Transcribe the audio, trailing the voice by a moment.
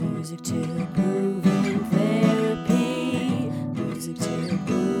Music to Proven Therapy. Music to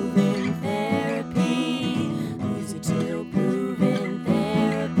Proven Therapy. Music to Proven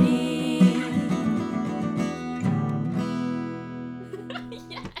Therapy.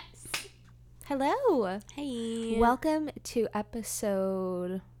 Yes. Hello. Hey. Welcome to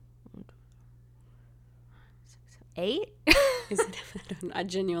episode 8. I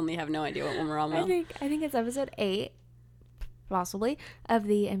genuinely have no idea what one we're on. I think it's episode 8, possibly, of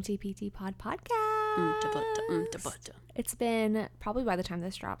the MTPT Pod podcast. It's been, probably by the time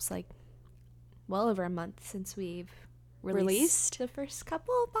this drops, like well over a month since we've released the first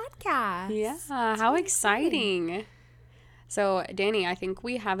couple of podcasts. Yeah, how exciting. So, Danny, I think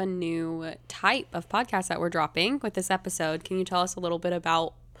we have a new type of podcast that we're dropping with this episode. Can you tell us a little bit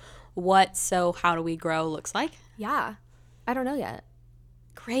about what So How Do We Grow looks like? Yeah, I don't know yet.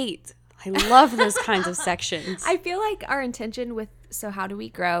 Great. I love those kinds of sections. I feel like our intention with So How Do We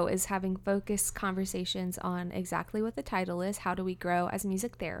Grow is having focused conversations on exactly what the title is, how do we grow as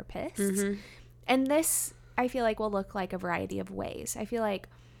music therapists? Mm-hmm. And this, I feel like, will look like a variety of ways. I feel like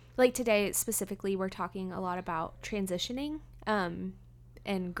today specifically, we're talking a lot about transitioning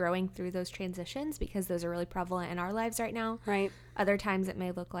and growing through those transitions because those are really prevalent in our lives right now. Right. Other times it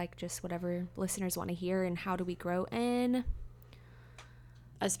may look like just whatever listeners want to hear and how do we grow in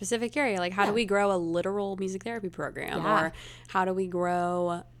a specific area, like how do we grow a literal music therapy program, or how do we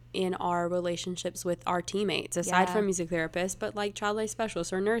grow in our relationships with our teammates aside from music therapists, but like child life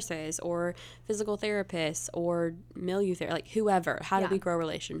specialists or nurses or physical therapists or milieu therapists, like whoever. How do we grow a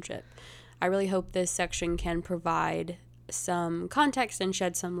relationship? I really hope this section can provide some context and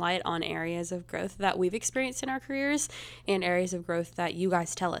shed some light on areas of growth that we've experienced in our careers and areas of growth that you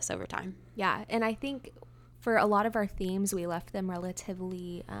guys tell us over time. Yeah, and I think for a lot of our themes, we left them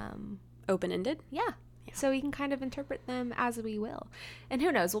relatively open-ended. Yeah. So we can kind of interpret them as we will. And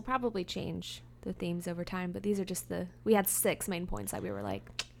who knows, we'll probably change the themes over time, but these are just we had 6 main points that we were like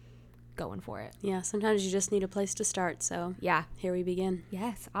going for it. Yeah, sometimes you just need a place to start. So yeah, here we begin.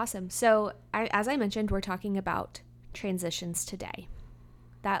 Yes, awesome. So as I mentioned, we're talking about transitions today.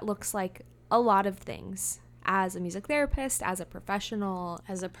 That looks like a lot of things. As a music therapist, as a professional,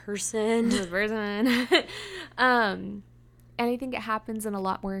 as a person. And I think it happens in a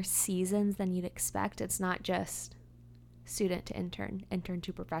lot more seasons than you'd expect. It's not just student to intern, intern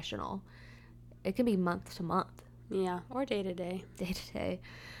to professional. It can be month to month. Yeah, or day to day. Day to day.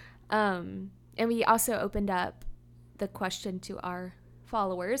 And we also opened up the question to our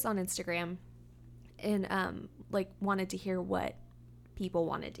followers on Instagram and wanted to hear what people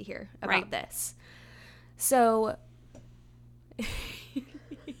wanted to hear about this. So,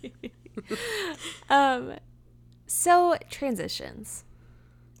 so transitions.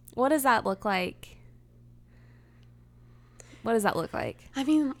 What does that look like? I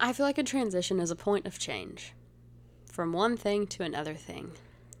mean, I feel like a transition is a point of change from one thing to another thing.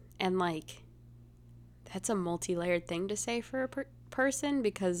 And like, that's a multi-layered thing to say for a person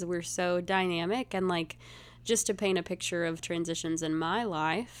because we're so dynamic. And like, just to paint a picture of transitions in my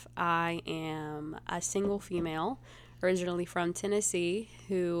life, I am a single female, originally from Tennessee,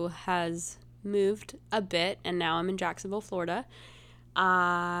 who has moved a bit, and now I'm in Jacksonville, Florida.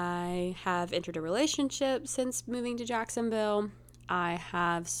 I have entered a relationship since moving to Jacksonville. I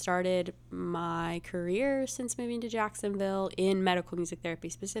have started my career since moving to Jacksonville in medical music therapy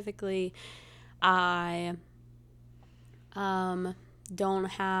specifically. I don't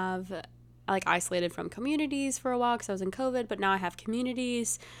have isolated from communities for a while because I was in COVID, but now I have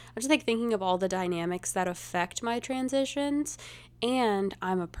communities. I'm just thinking of all the dynamics that affect my transitions, and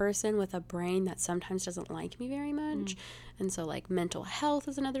I'm a person with a brain that sometimes doesn't like me very much, and so mental health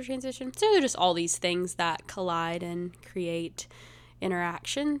is another transition. So they're just all these things that collide and create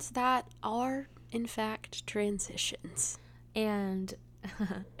interactions that are in fact transitions. And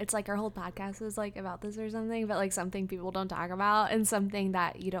it's like our whole podcast is about this or something, but something people don't talk about and something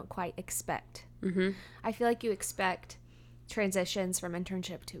that you don't quite expect. Mm-hmm. I feel like you expect transitions from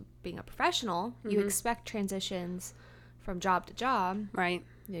internship to being a professional. Mm-hmm. You expect transitions from job to job. Right.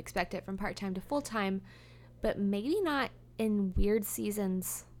 You expect it from part-time to full-time, but maybe not in weird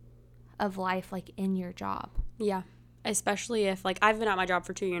seasons of life in your job. Yeah. Especially if I've been at my job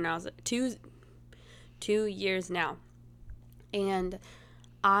for 2 years now. 2 years now. And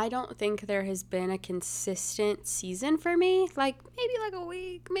I don't think there has been a consistent season for me, maybe a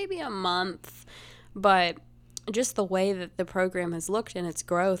week, maybe a month, but just the way that the program has looked and its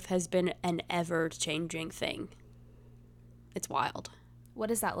growth has been an ever-changing thing. It's wild. What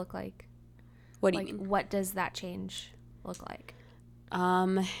does that look like? What do you mean? What does that change look like?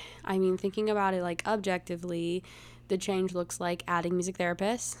 I mean, thinking about it objectively, The change looks like adding music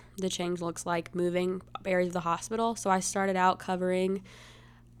therapists. The change looks like moving areas of the hospital. So I started out covering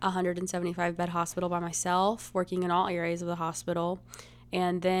a 175 bed hospital by myself, working in all areas of the hospital.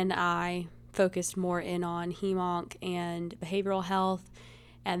 And then I focused more in on HEMONC and behavioral health.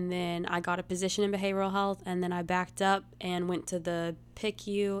 And then I got a position in behavioral health, and then I backed up and went to the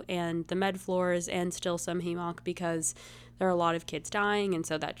PICU and the med floors and still some HEMONC because there are a lot of kids dying, and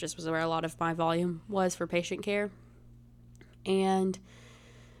so that just was where a lot of my volume was for patient care. And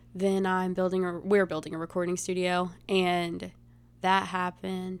then we're building a recording studio, and that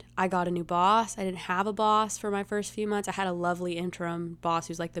happened. I got a new boss. I didn't have a boss for my first few months. I had a lovely interim boss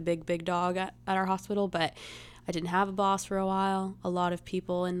who's like the big dog at our hospital, but I didn't have a boss for a while. A lot of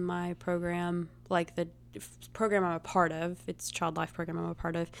people in my program, like the program I'm a part of, it's Child Life program I'm a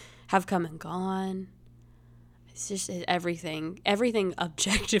part of, have come and gone. It's just everything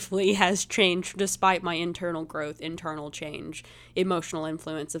objectively has changed despite my internal growth, internal change, emotional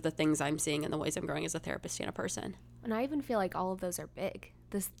influence of the things I'm seeing and the ways I'm growing as a therapist and a person. And I even feel like all of those are big.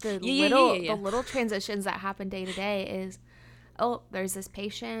 The little transitions that happen day to day is, oh, there's this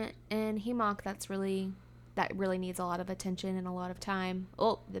patient in HEMONC that really needs a lot of attention and a lot of time.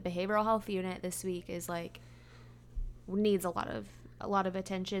 Oh, the behavioral health unit this week is like needs a lot of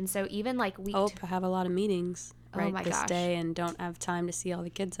attention. So even like I have a lot of meetings this day and don't have time to see all the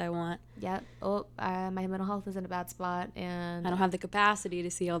kids I want. Yep. My mental health is in a bad spot and I don't have the capacity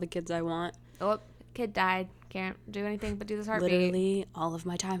to see all the kids I want. Oh, kid died. Can't do anything but do this heartbeat. Literally all of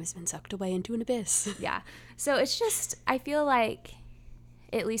my time has been sucked away into an abyss. Yeah. So it's just, I feel like,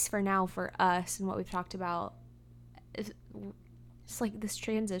 at least for now, for us and what we've talked about, it's like this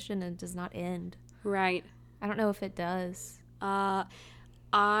transition and does not end. Right. I don't know if it does.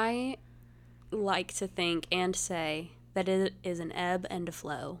 I like to think and say that it is an ebb and a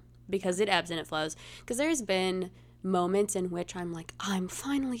flow, because it ebbs and it flows. Because there's been moments in which I'm like, I'm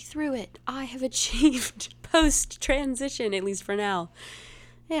finally through it. I have achieved post-transition, at least for now.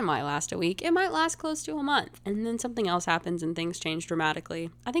 It might last a week. It might last close to a month. And then something else happens and things change dramatically.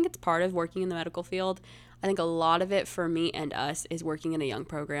 I think it's part of working in the medical field. I think a lot of it for me and us is working in a young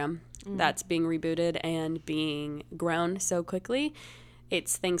program that's being rebooted and being grown so quickly.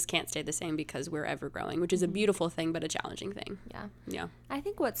 Things can't stay the same because we're ever growing, which is a beautiful thing, but a challenging thing. Yeah. I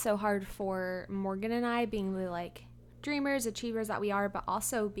think what's so hard for Morgan and I, being the like dreamers, achievers that we are, but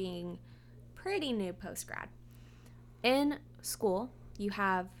also being pretty new post-grad. In school, you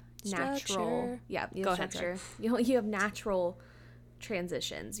have natural structure. You have natural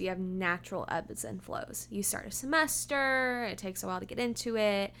transitions. You have natural ebbs and flows. You start a semester, it takes a while to get into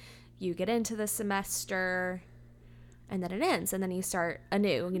it. You get into the semester, and then it ends, and then you start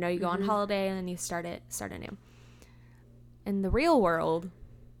anew. You go on holiday, and then you start anew. In the real world,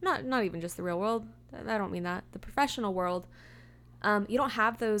 not even just the real world, I don't mean that, the professional world, you don't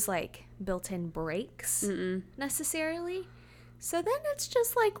have those like built-in breaks necessarily. So then it's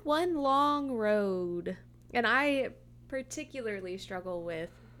just like one long road, and I particularly struggle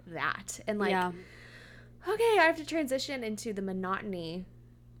with that. And like, okay, I have to transition into the monotony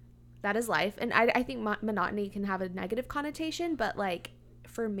that is life. And I think monotony can have a negative connotation, but like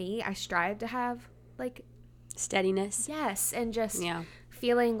for me, I strive to have like steadiness. Yes. And just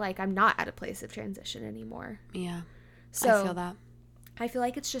feeling like I'm not at a place of transition anymore. Yeah. So I feel that. I feel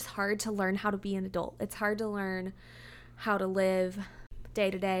like it's just hard to learn how to be an adult. It's hard to learn how to live day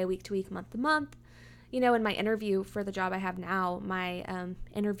to day, week to week, month to month. In my interview for the job I have now, my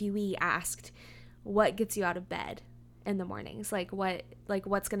interviewee asked, what gets you out of bed in the mornings?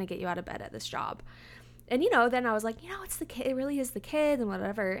 What's going to get you out of bed at this job? And, then I was like, it's the kid. It really is the kid and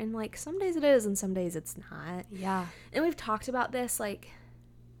whatever. And like, some days it is and some days it's not. Yeah. And we've talked about this. Like,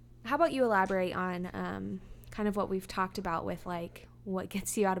 how about you elaborate on kind of what we've talked about with like what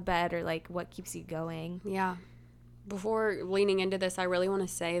gets you out of bed or like what keeps you going? Yeah. Before leaning into this, I really want to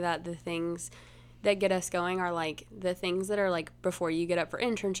say that the things that get us going are like the things that are like before you get up for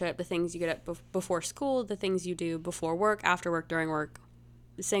internship, the things you get up before school, the things you do before work, after work, during work.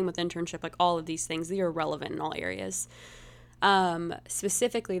 Same with internship, like all of these things, they are relevant in all areas.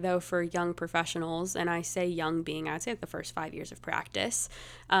 Specifically though, for young professionals, and I say young being, I'd say like the first 5 years of practice,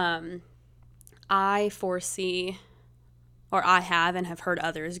 I foresee, or I have heard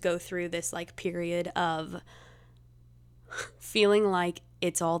others go through this like period of feeling like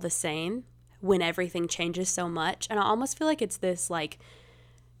it's all the same when everything changes so much. And I almost feel like it's this like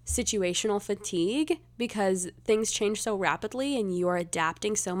situational fatigue because things change so rapidly and you are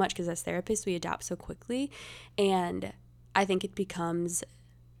adapting so much, because as therapists we adapt so quickly, and I think it becomes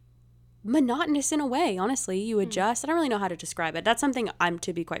monotonous in a way, honestly. You adjust. I don't really know how to describe it. That's something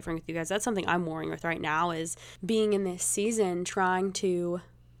to be quite frank with you guys, that's something I'm warring with right now, is being in this season trying to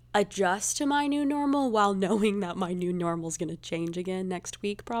adjust to my new normal while knowing that my new normal is going to change again next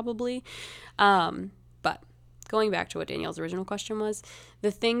week probably. But going back to what Danielle's original question was,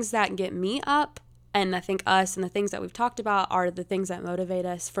 the things that get me up, and I think us and the things that we've talked about are the things that motivate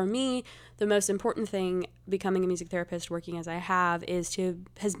us. For me, the most important thing becoming a music therapist, working as I have,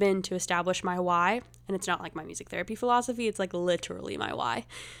 has been to establish my why. And it's not like my music therapy philosophy, it's like literally my why.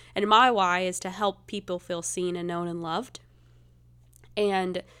 And my why is to help people feel seen and known and loved.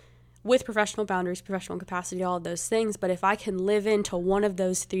 And with professional boundaries, professional capacity, all of those things. But if I can live into one of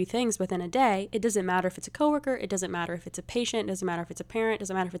those 3 things within a day, it doesn't matter if it's a coworker, it doesn't matter if it's a patient, it doesn't matter if it's a parent, it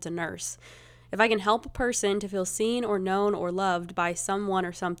doesn't matter if it's a nurse. If I can help a person to feel seen or known or loved by someone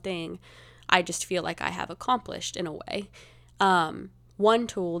or something, I just feel like I have accomplished in a way. One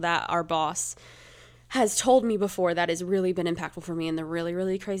tool that our boss has told me before that has really been impactful for me in the really,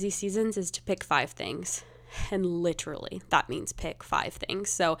 really crazy seasons is to pick 5 things. And literally, that means pick 5 things.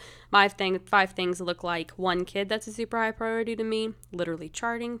 So my 5 things look like 1 kid that's a super high priority to me, literally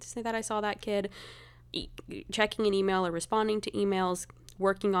charting to say that I saw that kid, checking an email or responding to emails,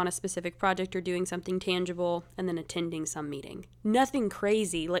 working on a specific project or doing something tangible, and then attending some meeting. Nothing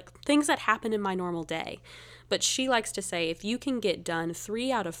crazy, like things that happen in my normal day. But she likes to say, if you can get done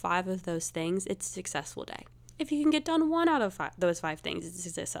 3 out of 5 of those things, it's a successful day. If you can get done 1 out of those 5 things,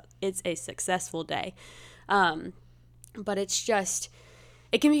 it's a successful day. But it's just,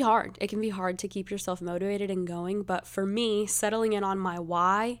 it can be hard. It can be hard to keep yourself motivated and going. But for me, settling in on my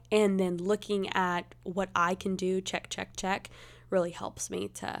why and then looking at what I can do, check, really helps me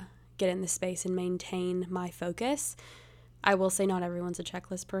to get in the space and maintain my focus. I will say not everyone's a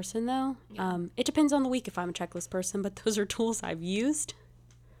checklist person, though. Yeah. It depends on the week if I'm a checklist person, but those are tools I've used.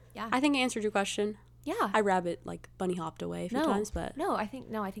 Yeah. I think I answered your question. Yeah. I bunny hopped away a few times, but. I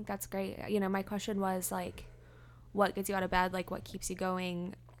think that's great. You know, my question was like, what gets you out of bed? Like, what keeps you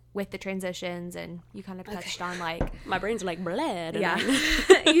going with the transitions? And you kind of touched on like. My brain's like, bled. Yeah.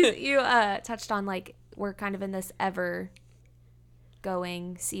 you touched on like, we're kind of in this ever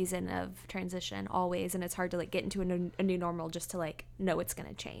going season of transition always, and it's hard to like get into a new normal just to like know it's going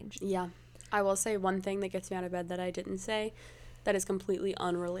to change. Yeah. I will say one thing that gets me out of bed that I didn't say that is completely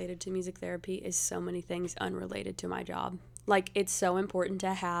unrelated to music therapy is so many things unrelated to my job. Like, it's so important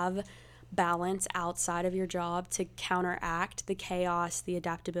to have balance outside of your job to counteract the chaos, the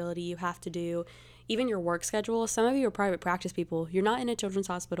adaptability you have to do, even your work schedule. Some of you are private practice people. You're not in a children's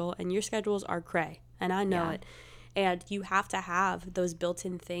hospital, and your schedules are cray, and I know it. And you have to have those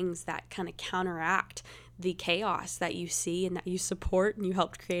built-in things that kind of counteract the chaos that you see and that you support and you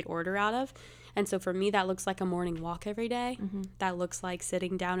helped create order out of. And so for me, that looks like a morning walk every day. Mm-hmm. That looks like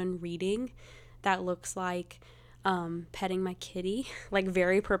sitting down and reading. That looks like petting my kitty, like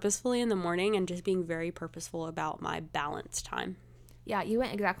very purposefully in the morning, and just being very purposeful about my balance time. Yeah, you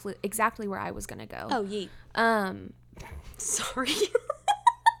went exactly where I was going to go. Oh, yeet. Sorry.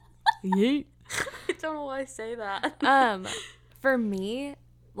 Yeet. I don't know why I say that. For me,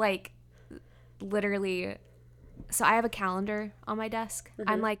 like, literally, so I have a calendar on my desk. Mm-hmm.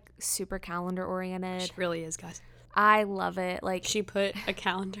 I'm like super calendar oriented. She really is, guys. I love it. Like, she put a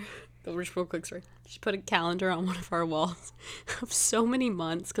calendar. Just real quick, sorry. She put a calendar on one of our walls of so many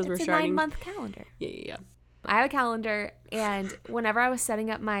months because we're starting. It's a 9-month calendar. Yeah. I have a calendar, and whenever I was setting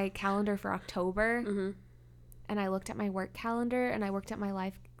up my calendar for October, mm-hmm. and I looked at my work calendar and I looked at my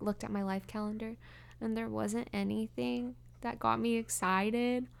life calendar, and there wasn't anything that got me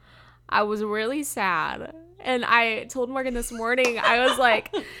excited. I was really sad. And I told Morgan this morning, I was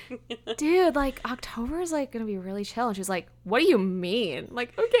like, dude, like, October is, like, going to be really chill. And she's like, what do you mean?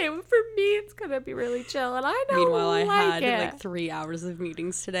 Like, okay, well, for me, it's going to be really chill. And I know. Meanwhile, I had, like, 3 hours of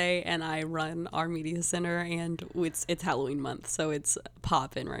meetings today, and I run our media center, and it's Halloween month, so it's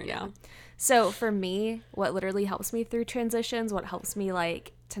popping right now. So, for me, what literally helps me through transitions, what helps me,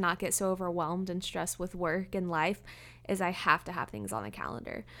 like, to not get so overwhelmed and stressed with work and life is I have to have things on the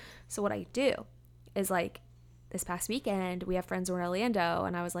calendar. So, what I do is, like, this past weekend, we have friends who are in Orlando,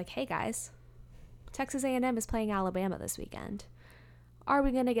 and I was like, hey, guys, Texas A&M is playing Alabama this weekend. Are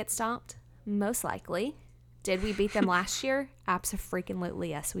we going to get stomped? Most likely. Did we beat them last year? Abso-freaking-lutely,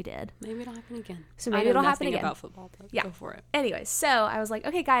 yes, we did. Maybe it'll happen again. So maybe it'll happen again. About football, but go for it. Anyways, so I was like,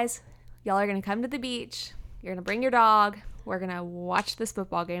 okay, guys, y'all are going to come to the beach. You're going to bring your dog. We're going to watch this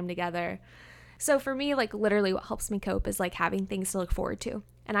football game together. So for me, like, literally what helps me cope is, like, having things to look forward to.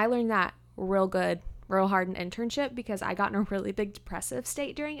 And I learned that real hard in internship because I got in a really big depressive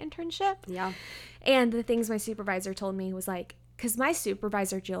state during internship. Yeah. And the things my supervisor told me was like, because my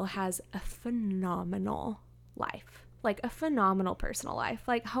supervisor, Jill, has a phenomenal life. Like a phenomenal personal life.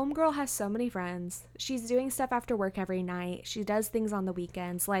 Like homegirl has so many friends. She's doing stuff after work every night. She does things on the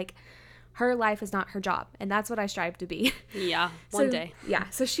weekends. Like her life is not her job. And that's what I strive to be. Yeah, one day. Yeah.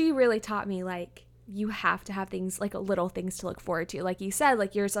 So she really taught me like you have to have things like little things to look forward to. Like you said,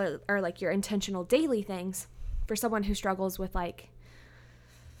 like yours are like your intentional daily things. For someone who struggles with like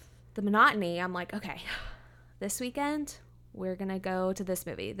the monotony, I'm like, okay, this weekend we're going to go to this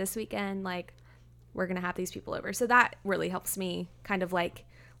movie. This weekend, like, we're going to have these people over. So that really helps me kind of like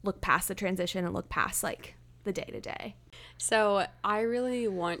look past the transition and look past like the day to day. So I really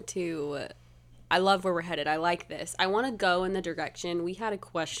want to, I love where we're headed. I like this. I want to go in the direction. We had a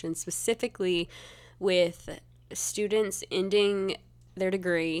question specifically with students ending their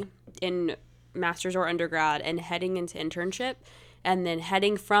degree in master's or undergrad and heading into internship, and then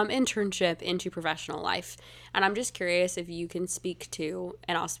heading from internship into professional life. And I'm just curious if you can speak to,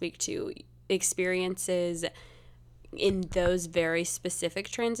 and I'll speak to, experiences in those very specific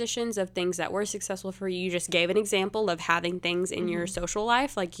transitions of things that were successful for you. You just gave an example of having things in your social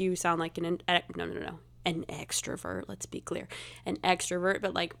life. Like you sound like an extrovert. Let's be clear. An extrovert,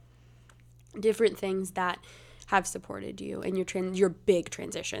 but like different things that have supported you in your big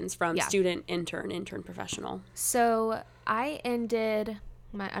transitions from student, intern, professional. So I ended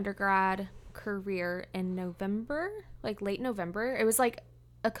my undergrad career in November, like late November. It was like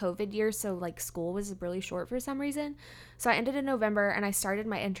a COVID year, so like school was really short for some reason. So I ended in November and I started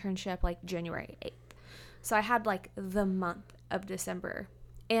my internship like January 8th. So I had like the month of December.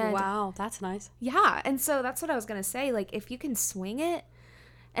 And wow, that's nice. Yeah, and so that's what I was going to say. Like if you can swing it,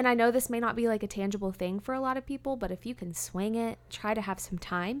 and I know this may not be like a tangible thing for a lot of people, but if you can swing it, try to have some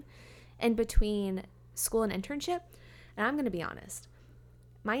time in between school and internship. And I'm going to be honest.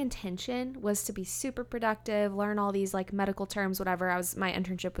 My intention was to be super productive, learn all these like medical terms, whatever. My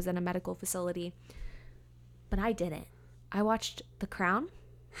internship was in a medical facility, but I didn't. I watched The Crown.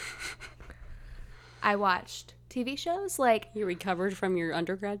 I watched TV shows. Like you recovered from your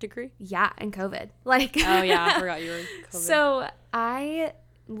undergrad degree? Yeah, and COVID. Like oh yeah, I forgot you were COVID. So I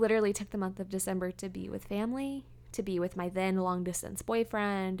literally took the month of December to be with family, to be with my then long distance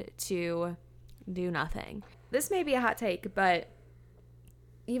boyfriend, to do nothing. This may be a hot take, but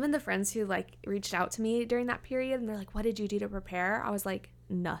even the friends who like reached out to me during that period and they're like, what did you do to prepare? I was like,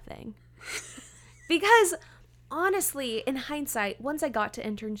 nothing. Because honestly, in hindsight, once I got to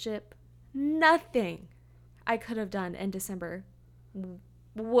internship, nothing I could have done in December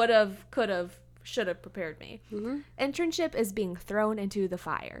would have, could have, should have prepared me. Mm-hmm. Internship is being thrown into the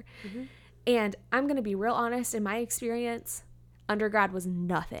fire. Mm-hmm. And I'm going to be real honest, in my experience, undergrad was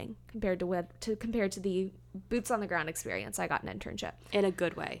nothing compared to the boots on the ground experience I got in internship. In a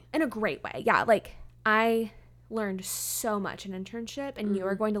good way. In a great way. Yeah, like I learned so much in internship, and you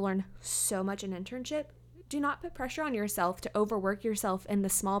are going to learn so much in internship. Do not put pressure on yourself to overwork yourself in the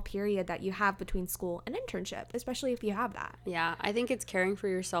small period that you have between school and internship, especially if you have that. Yeah, I think it's caring for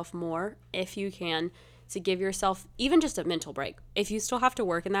yourself more if you can, to give yourself even just a mental break. If you still have to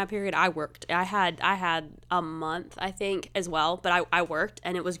work in that period, I worked. I had a month, I think, as well, but I worked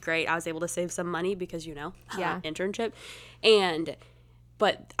and it was great. I was able to save some money because, internship.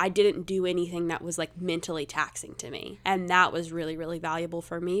 But I didn't do anything that was like mentally taxing to me. And that was really, really valuable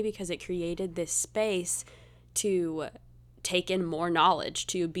for me because it created this space to take in more knowledge,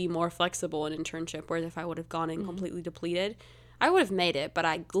 to be more flexible in internship. Whereas if I would have gone in completely depleted, I would have made it, but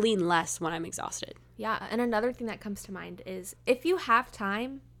I glean less when I'm exhausted. Yeah, and another thing that comes to mind is if you have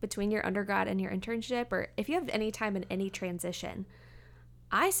time between your undergrad and your internship, or if you have any time in any transition,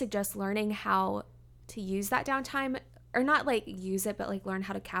 I suggest learning how to use that downtime, or not like use it, but like learn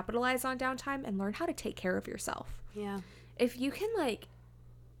how to capitalize on downtime and learn how to take care of yourself. Yeah. If you can like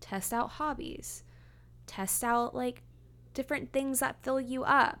test out hobbies, test out like different things that fill you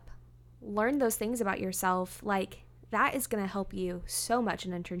up, learn those things about yourself, like that is going to help you so much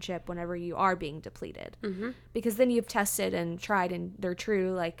in internship whenever you are being depleted. Mm-hmm. Because then you've tested and tried and they're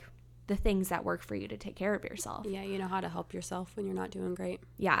true, like the things that work for you to take care of yourself. Yeah, you know how to help yourself when you're not doing great.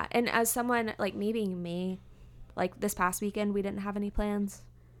 Yeah, and as someone like me being me, like this past weekend we didn't have any plans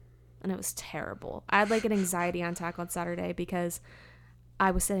and it was terrible. I had like an anxiety attack on Saturday because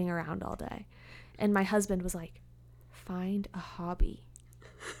I was sitting around all day. And my husband was like, find a hobby.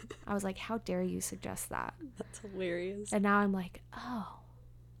 I was like, how dare you suggest that? That's hilarious. And now I'm like, oh,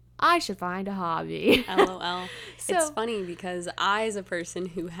 I should find a hobby. LOL. So, it's funny because I, as a person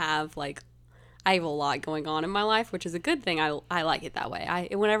who have like, I have a lot going on in my life, which is a good thing. I like it that way.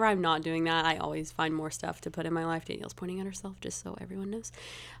 Whenever I'm not doing that, I always find more stuff to put in my life. Danielle's pointing at herself just so everyone knows.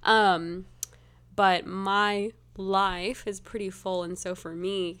 But my life is pretty full, and so for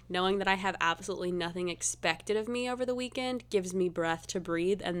me, knowing that I have absolutely nothing expected of me over the weekend gives me breath to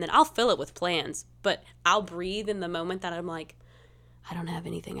breathe, and then I'll fill it with plans, but I'll breathe in the moment that I'm like, I don't have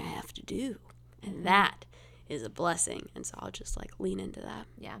anything I have to do, and that is a blessing, and so I'll just like lean into that.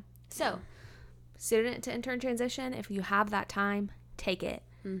 Yeah. So, student to intern transition, if you have that time, take it.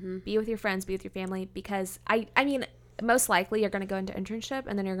 Be with your friends, be with your family, because I mean, most likely you're going to go into internship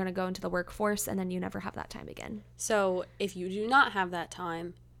and then you're going to go into the workforce and then you never have that time again. So if you do not have that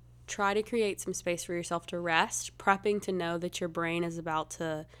time, try to create some space for yourself to rest, prepping to know that your brain is about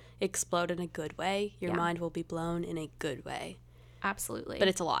to explode in a good way. Your mind will be blown in a good way. Absolutely. But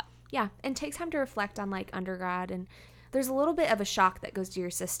it's a lot. Yeah. And take time to reflect on like undergrad. And there's a little bit of a shock that goes to your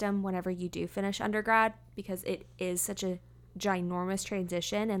system whenever you do finish undergrad, because it is such a ginormous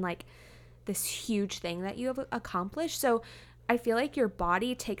transition and like this huge thing that you have accomplished. So I feel like your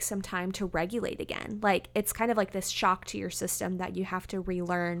body takes some time to regulate again. Like it's kind of like this shock to your system that you have to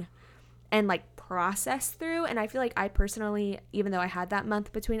relearn and like process through. And I feel like I personally, even though I had that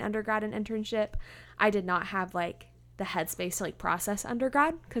month between undergrad and internship, I did not have like the headspace to like process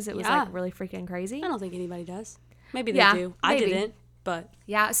undergrad because it was like really freaking crazy. I don't think anybody does. Maybe they do. I didn't, but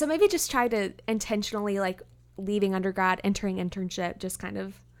yeah. So maybe just try to intentionally like leaving undergrad, entering internship, just kind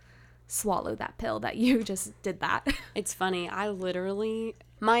of swallow that pill that you just did that. It's funny.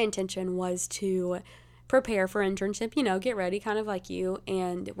 My intention was to prepare for internship, get ready kind of like you.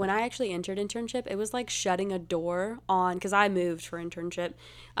 And when I actually entered internship, it was like shutting a door on, because I moved for internship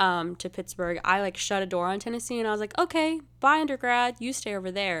to Pittsburgh. I like shut a door on Tennessee and I was like, okay, bye undergrad, you stay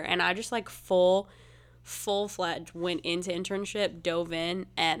over there. And I just like full-fledged went into internship, dove in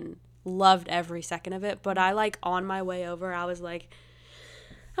and loved every second of it. But I like on my way over, I was like,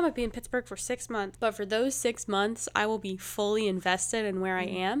 I might be in Pittsburgh for 6 months, but for those 6 months, I will be fully invested in where I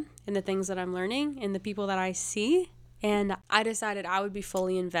am, in the things that I'm learning, in the people that I see. And I decided I would be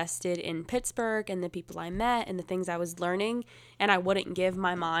fully invested in Pittsburgh and the people I met and the things I was learning. And I wouldn't give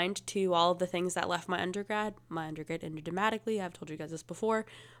my mind to all of the things that left my undergrad. My undergrad ended dramatically. I've told you guys this before.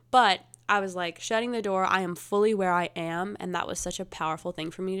 But I was like, shutting the door. I am fully where I am. And that was such a powerful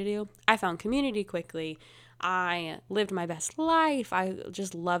thing for me to do. I found community quickly. I lived my best life. I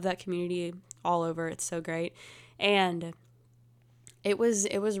just love that community all over. It's so great. And it was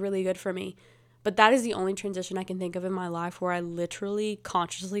really good for me. But that is the only transition I can think of in my life where I literally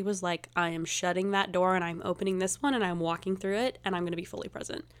consciously was like, I am shutting that door and I'm opening this one and I'm walking through it and I'm going to be fully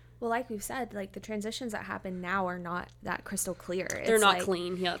present. Well, like we've said, like the transitions that happen now are not that crystal clear. They're not like,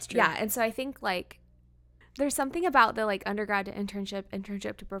 clean. Yeah, that's true. Yeah. And so I think like there's something about the like undergrad to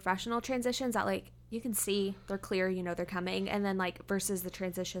internship to professional transitions that like you can see they're clear, they're coming. And then like versus the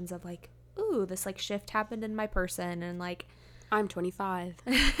transitions of like, ooh, this like shift happened in my person and like I'm 25.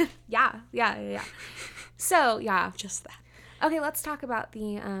 Yeah. So yeah. Just that. Okay, let's talk about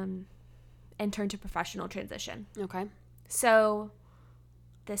the intern to professional transition. Okay. So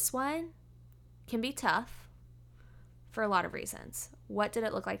this one can be tough for a lot of reasons. What did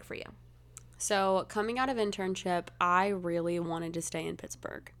it look like for you? So coming out of internship, I really wanted to stay in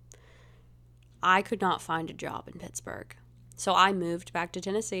Pittsburgh. I could not find a job in Pittsburgh. So I moved back to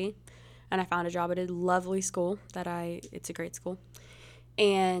Tennessee and I found a job at a lovely school it's a great school.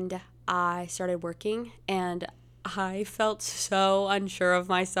 And I started working and I felt so unsure of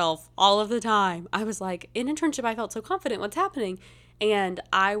myself all of the time. I was like, in internship, I felt so confident. What's happening? And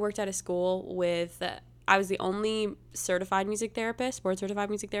I worked at a school I was the only board certified music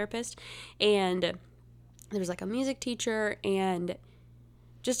therapist. And there was like a music teacher and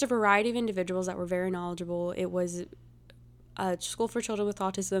just a variety of individuals that were very knowledgeable. It was a school for children with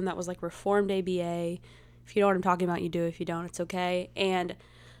autism that was like reformed ABA. If you know what I'm talking about, you do. If you don't, it's okay. And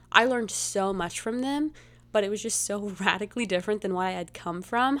I learned so much from them, but it was just so radically different than what I had come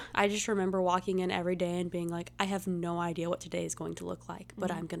from. I just remember walking in every day and being like, I have no idea what today is going to look like,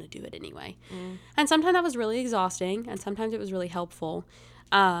 but I'm going to do it anyway. And sometimes that was really exhausting, and sometimes it was really helpful.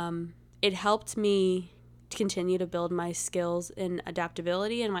 It helped me to continue to build my skills in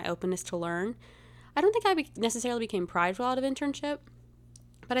adaptability and my openness to learn. I don't think I necessarily became prideful out of internship,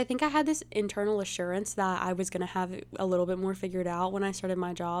 but I think I had this internal assurance that I was going to have a little bit more figured out when I started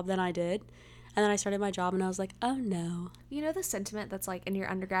my job than I did. And then I started my job and I was like, oh no. You know the sentiment that's like in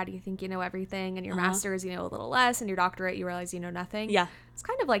your undergrad, you think you know everything, and your master's, you know a little less, and your doctorate, you realize you know nothing. Yeah. It's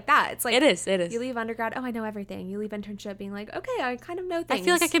kind of like that. It's like, it is. You leave undergrad, oh, I know everything. You leave internship being like, okay, I kind of know things. I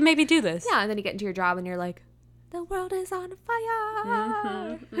feel like I can maybe do this. Yeah. And then you get into your job and you're like, the world is on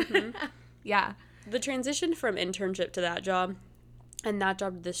fire. Yeah. The transition from internship to that job and that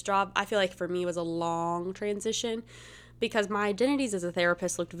job to this job, I feel like for me was a long transition. because my identities as a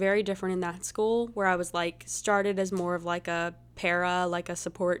therapist looked very different in that school, where I was like started as more of like a para, like a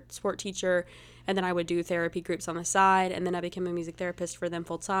sport teacher, and then I would do therapy groups on the side, and then I became a music therapist for them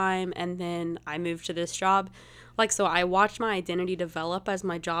full time, and then I moved to this job. Like, so I watched my identity develop as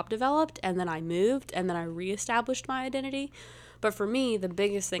my job developed, and then I moved, and then I reestablished my identity. But for me, the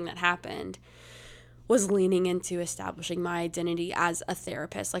biggest thing that happened was leaning into establishing my identity as a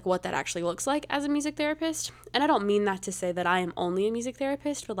therapist, like what that actually looks like as a music therapist. And I don't mean that to say that I am only a music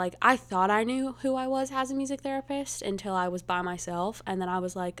therapist, but like I thought I knew who I was as a music therapist until I was by myself. And then I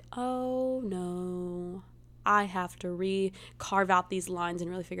was like, oh no, I have to carve out these lines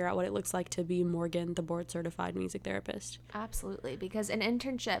and really figure out what it looks like to be Morgan, the board certified music therapist. Absolutely. Because an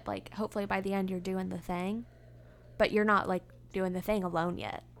internship, like hopefully by the end you're doing the thing, but you're not like doing the thing alone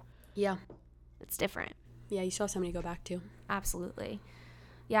yet. Yeah. It's different. Yeah, you still have somebody to go back to. Absolutely.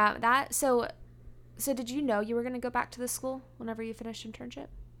 Yeah, so did you know you were going to go back to the school whenever you finished internship?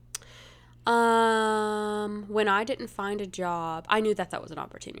 When I didn't find a job, I knew that was an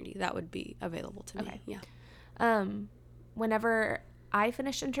opportunity that would be available to me. Okay. Yeah. Whenever I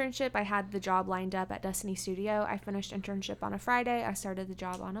finished internship, I had the job lined up at Destiny Studio. I finished internship on a Friday. I started the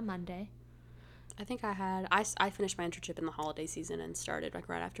job on a Monday. I think I finished my internship in the holiday season and started like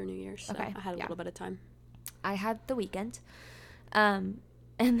right after New Year's. So okay. I had a little bit of time. I had the weekend. And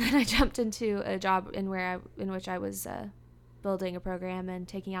then I jumped into a job in which I was building a program and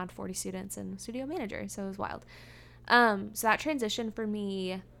taking on 40 students and studio manager. So it was wild. So that transition for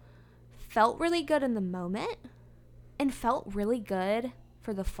me felt really good in the moment and felt really good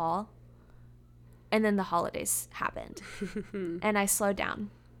for the fall. And then the holidays happened and I slowed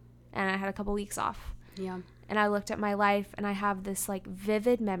down. And I had a couple weeks off. Yeah. And I looked at my life and I have this like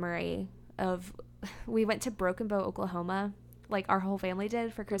vivid memory of we went to Broken Bow, Oklahoma, like our whole family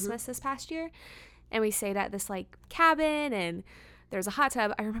did for Christmas this past year. And we stayed at this like cabin and there's a hot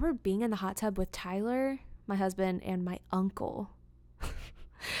tub. I remember being in the hot tub with Tyler, my husband, and my uncle.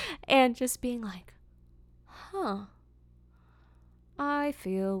 And just being like, I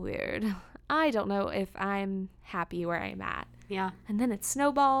feel weird. I don't know if I'm happy where I'm at. Yeah. And then it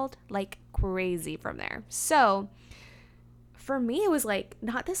snowballed like crazy from there. So for me, it was like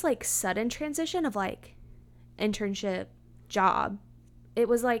not this like sudden transition of like internship, job. It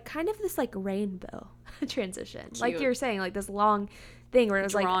was like kind of this like rainbow transition. Cute. Like you were saying, like this long thing where it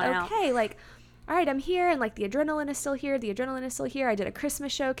was Drawn like, out. okay, like, all right, I'm here. And like the adrenaline is still here. The adrenaline is still here. I did a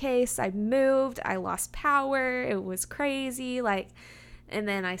Christmas showcase. I moved. I lost power. It was crazy. Like, and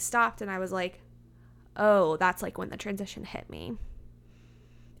then I stopped and I was like, oh, that's like when the transition hit me.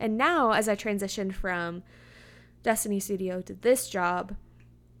 And now as I transitioned from Destiny Studio to this job,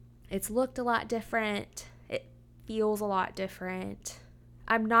 it's looked a lot different. It feels a lot different.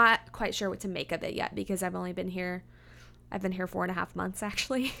 I'm not quite sure what to make of it yet because I've been here 4.5 months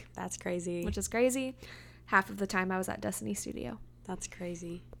actually. That's crazy. Which is crazy. Half of the time I was at Destiny Studio. That's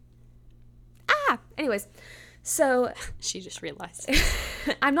crazy. Anyways. So she just realized.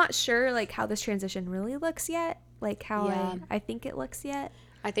 I'm not sure like how this transition really looks yet. Like how I think it looks yet.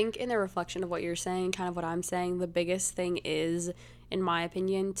 I think in the reflection of what you're saying, kind of what I'm saying, the biggest thing is, in my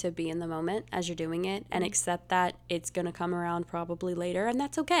opinion, to be in the moment as you're doing it and accept that it's going to come around probably later, and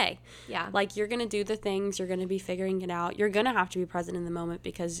that's okay. Yeah. Like, you're going to do the things, you're going to be figuring it out. You're going to have to be present in the moment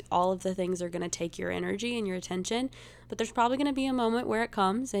because all of the things are going to take your energy and your attention, but there's probably going to be a moment where it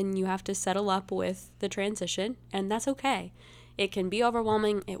comes and you have to settle up with the transition, and that's okay. It can be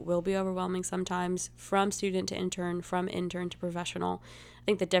overwhelming. It will be overwhelming sometimes, from student to intern, from intern to professional. I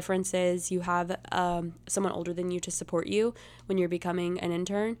think the difference is you have someone older than you to support you when you're becoming an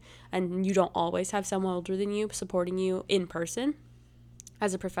intern, and you don't always have someone older than you supporting you in person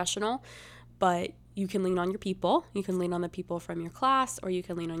as a professional, but you can lean on your people. You can lean on the people from your class, or you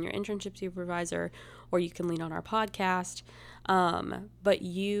can lean on your internship supervisor, or you can lean on our podcast. But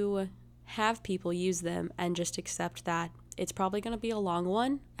you have people, use them, and just accept that it's probably going to be a long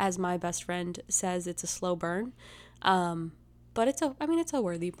one. As my best friend says, it's a slow burn. But it's a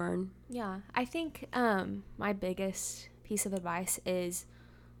worthy burn. Yeah. I think my biggest piece of advice is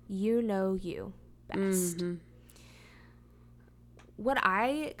you know you best. Mm-hmm. What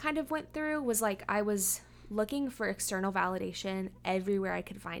I kind of went through was like I was looking for external validation everywhere I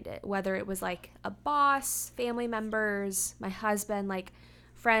could find it, whether it was like a boss, family members, my husband, like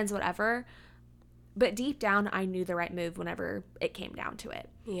friends, whatever. But deep down, I knew the right move whenever it came down to it.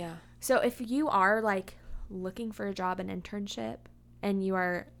 Yeah. So if you are like looking for a job, an internship, and you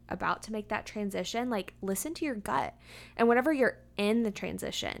are about to make that transition, like listen to your gut. And whenever you're in the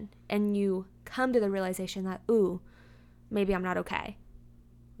transition and you come to the realization that, ooh, maybe I'm not okay,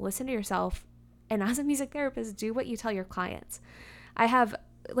 listen to yourself And as a music therapist, do what you tell your clients. I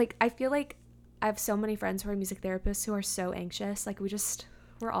feel like I have so many friends who are music therapists who are so anxious. Like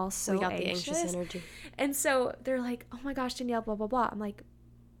we're all so We got anxious. the anxious energy. And so they're like, oh my gosh, Dannielle, blah, blah, blah. I'm like,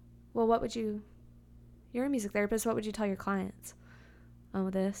 well, you're a music therapist. What would you tell your clients? Oh,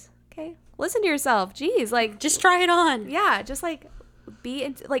 this. Okay. Listen to yourself. Jeez. Like, just try it on. Yeah. Just like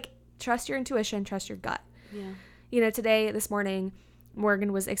trust your intuition, trust your gut. Yeah. You know, this morning,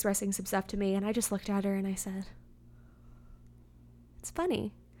 Morgan was expressing some stuff to me, and I just looked at her and I said, it's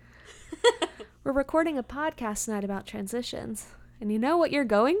funny. We're recording a podcast tonight about transitions. And you know what you're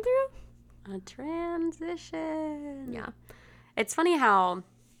going through? A transition. Yeah. It's funny how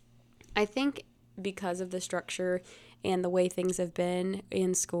I think because of the structure and the way things have been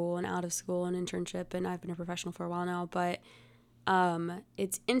in school and out of school and internship, and I've been a professional for a while now, but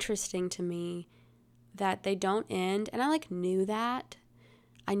it's interesting to me that they don't end. And I knew that.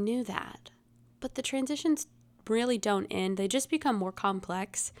 But the transitions really don't end. They just become more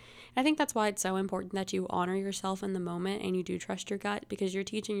complex. And I think that's why it's so important that you honor yourself in the moment and you do trust your gut, because you're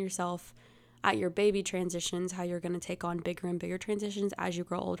teaching yourself at your baby transitions how you're going to take on bigger and bigger transitions as you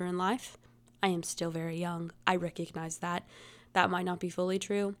grow older in life. I am still very young. I recognize that. That might not be fully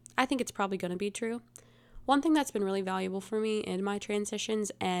true. I think it's probably going to be true. One thing that's been really valuable for me in my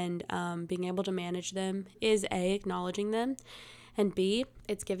transitions and being able to manage them is A, acknowledging them, and B,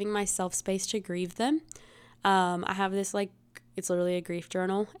 it's giving myself space to grieve them. I have this it's literally a grief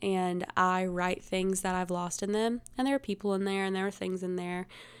journal, and I write things that I've lost in them, and there are people in there and there are things in there.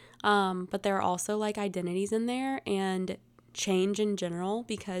 But there are also identities in there and change in general,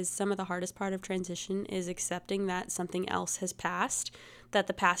 because some of the hardest part of transition is accepting that something else has passed, that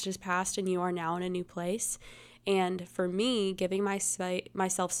the past is past and you are now in a new place. And for me, giving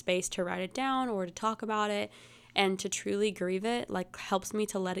myself space to write it down or to talk about it and to truly grieve it helps me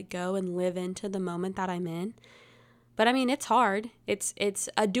to let it go and live into the moment that I'm in. But I mean, it's hard. It's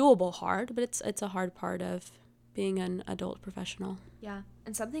a doable hard, but it's a hard part of being an adult professional. Yeah.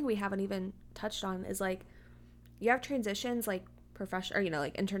 And something we haven't even touched on is you have transitions professional,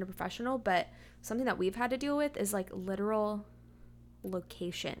 or intern to professional, but something that we've had to deal with is literal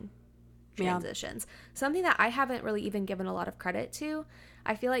location transitions. Yeah. Something that I haven't really even given a lot of credit to.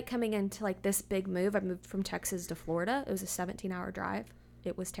 I feel like coming into this big move, I moved from Texas to Florida. It was a 17-hour drive.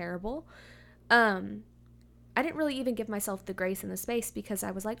 It was terrible. I didn't really even give myself the grace and the space, because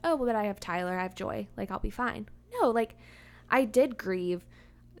I was like, oh, well, but I have Tyler, I have Joy, I'll be fine. No, I did grieve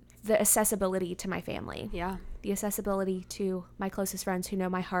the accessibility to my family. Yeah. The accessibility to my closest friends who know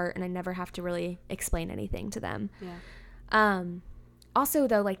my heart, and I never have to really explain anything to them. Yeah. Also,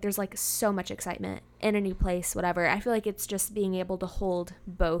 though, there's so much excitement in a new place, whatever. I feel like it's just being able to hold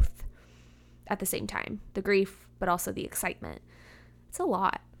both at the same time. The grief, but also the excitement. It's a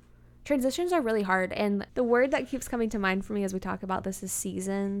lot. Transitions are really hard, and the word that keeps coming to mind for me as we talk about this is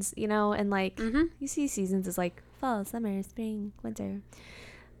seasons, and mm-hmm. You see seasons as fall, summer, spring, winter.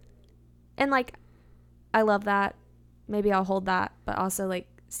 And I love that. Maybe I'll hold that, but also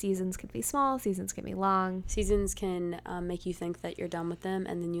seasons can be small, seasons can be long. Seasons can make you think that you're done with them,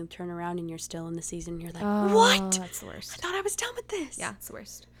 and then you turn around and you're still in the season. You're like, what? That's the worst. I thought I was done with this. Yeah, it's the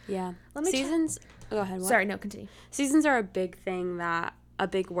worst. Yeah. Seasons. Go ahead. What? Sorry, no, continue. Seasons are a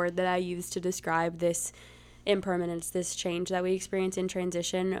big word that I use to describe this impermanence, this change that we experience in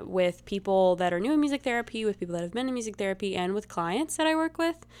transition with people that are new in music therapy, with people that have been in music therapy, and with clients that I work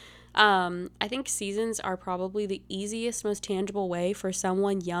with. I think seasons are probably the easiest, most tangible way for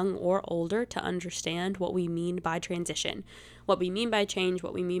someone young or older to understand what we mean by transition, what we mean by change,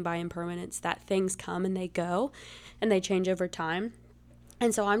 what we mean by impermanence, that things come and they go and they change over time.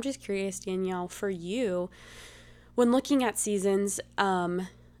 And so I'm just curious, Dannielle, for you, when looking at seasons,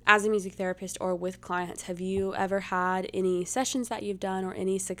 as a music therapist or with clients, have you ever had any sessions that you've done or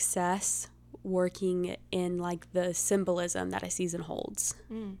any success working in the symbolism that a season holds?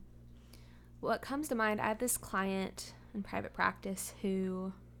 What comes to mind, I have this client in private practice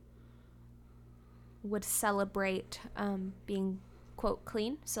who would celebrate being, quote,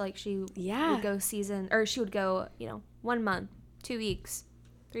 clean. So she would go season, or she would go, 1 month, 2 weeks,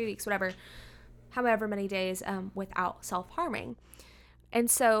 3 weeks, whatever, however many days without self-harming.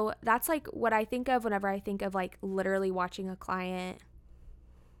 And so that's what I think of whenever I think of literally watching a client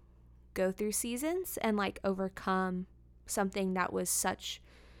go through seasons and overcome something that was such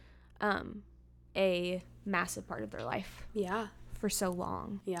a massive part of their life. Yeah. For so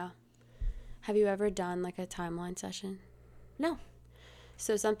long. Yeah. Have you ever done a timeline session? No.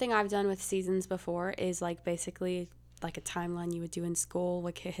 So something I've done with seasons before is basically a timeline you would do in school,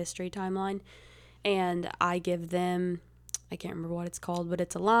 a history timeline. And I give them, I can't remember what it's called, but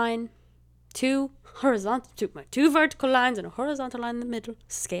it's a line, two vertical lines and a horizontal line in the middle.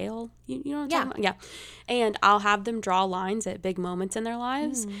 Scale. You know what I'm talking about? Yeah. And I'll have them draw lines at big moments in their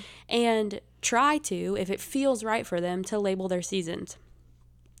lives and try to, if it feels right for them, to label their seasons.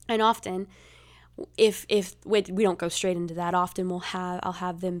 And often, if we don't go straight into that, often I'll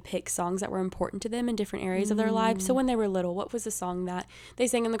have them pick songs that were important to them in different areas of their lives. So when they were little, what was the song that they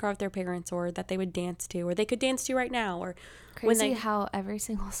sang in the car with their parents, or that they would dance to, or they could dance to right now, or crazy how every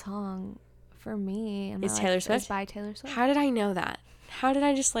single song for me is Taylor Swift. Is by Taylor Swift. How did I know that? How did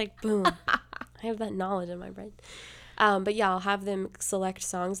I just boom? I have that knowledge in my brain. But yeah, I'll have them select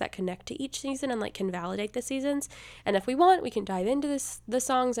songs that connect to each season and can validate the seasons. And if we want, we can dive into the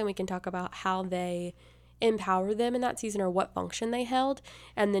songs and we can talk about how they empower them in that season or what function they held.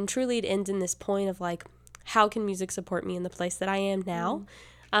 And then truly it ends in this point of how can music support me in the place that I am now?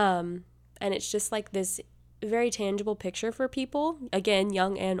 And it's just this very tangible picture for people, again,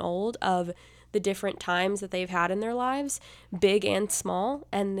 young and old, of the different times that they've had in their lives, big and small,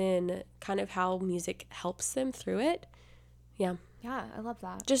 and then kind of how music helps them through it. Yeah. Yeah, I love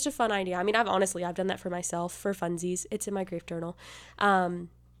that. Just a fun idea. I mean, I've done that for myself for funsies. It's in my grief journal.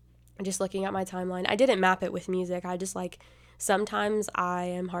 Just looking at my timeline. I didn't map it with music. I just sometimes I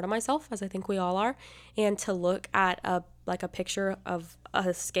am hard on myself, as I think we all are, and to look at a picture of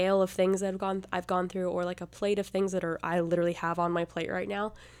a scale of things that I've gone through, or a plate of things that I literally have on my plate right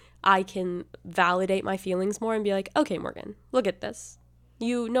now, I can validate my feelings more and be like, okay, Morgan, look at this.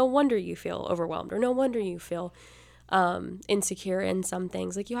 No wonder you feel overwhelmed, or no wonder you feel insecure in some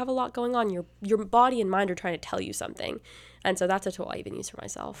things. You have a lot going on. Your body and mind are trying to tell you something. And so that's a tool I even use for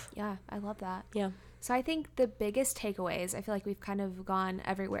myself. Yeah, I love that. Yeah. So I think the biggest takeaways, I feel like we've kind of gone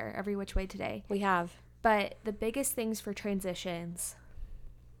everywhere, every which way today. We have. But the biggest things for transitions,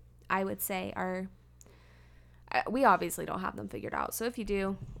 I would say, are, we obviously don't have them figured out. So if you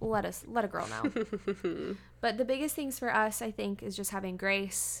do, let a girl know. But the biggest things for us, I think, is just having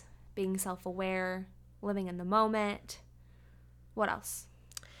grace, being self-aware, living in the moment. What else?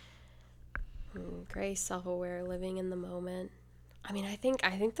 Grace, self-aware, living in the moment. I mean, I think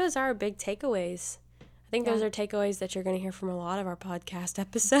those are big takeaways. I think those are takeaways that you're going to hear from a lot of our podcast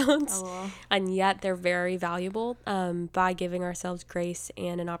episodes. And yet they're very valuable. By giving ourselves grace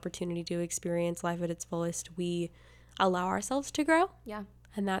and an opportunity to experience life at its fullest, we allow ourselves to grow. Yeah.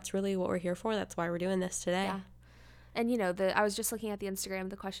 And that's really what we're here for. That's why we're doing this today. Yeah. And I was just looking at the Instagram,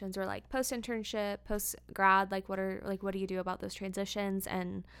 the questions were post-internship, post-grad, what do you do about those transitions?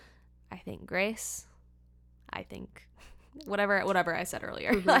 And I think grace, whatever I said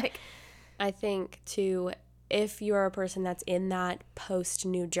earlier. Mm-hmm. I think too, if you're a person that's in that post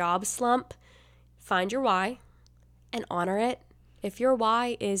new job slump, find your why and honor it. If your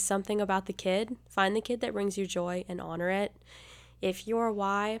why is something about the kid, find the kid that brings you joy and honor it. If your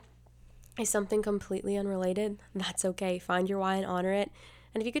why is something completely unrelated, that's okay. Find your why and honor it.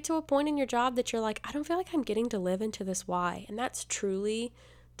 And if you get to a point in your job that you're I don't feel like I'm getting to live into this why, and that's truly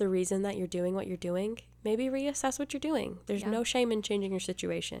the reason that you're doing what you're doing, maybe reassess what you're doing. There's no shame in changing your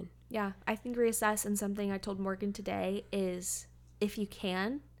situation. Yeah, I think reassess, and something I told Morgan today is, if you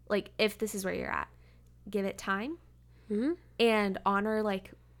can, if this is where you're at, give it time and honor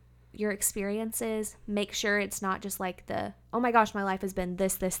your experiences. Make sure it's not just oh my gosh, my life has been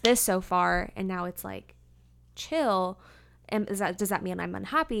this so far, and now it's chill. And does that mean I'm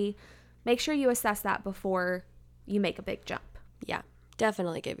unhappy? Make sure you assess that before you make a big jump. Yeah,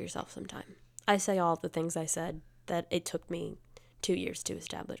 definitely give yourself some time. I say all the things I said that it took me 2 years to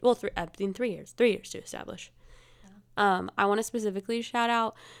establish. Well, 3 years to establish. Yeah. I want to specifically shout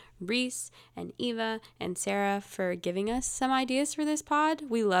out Reese and Eva and Sarah for giving us some ideas for this pod.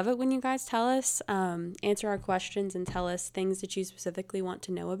 We love it when you guys tell us, answer our questions and tell us things that you specifically want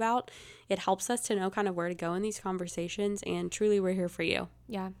to know about. It helps us to know kind of where to go in these conversations, and truly we're here for you.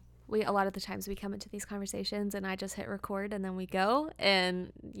 Yeah. A lot of the times we come into these conversations and I just hit record and then we go,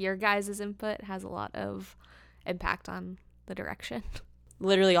 and your guys' input has a lot of impact on the direction.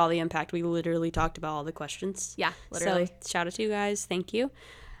 Literally all the impact. We literally talked about all the questions. Yeah, literally. So shout out to you guys. Thank you.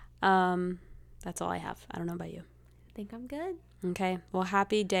 That's all I have. I don't know about you. I think I'm good. Okay. Well,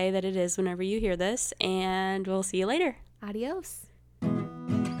 happy day that it is whenever you hear this, and we'll see you later. Adios.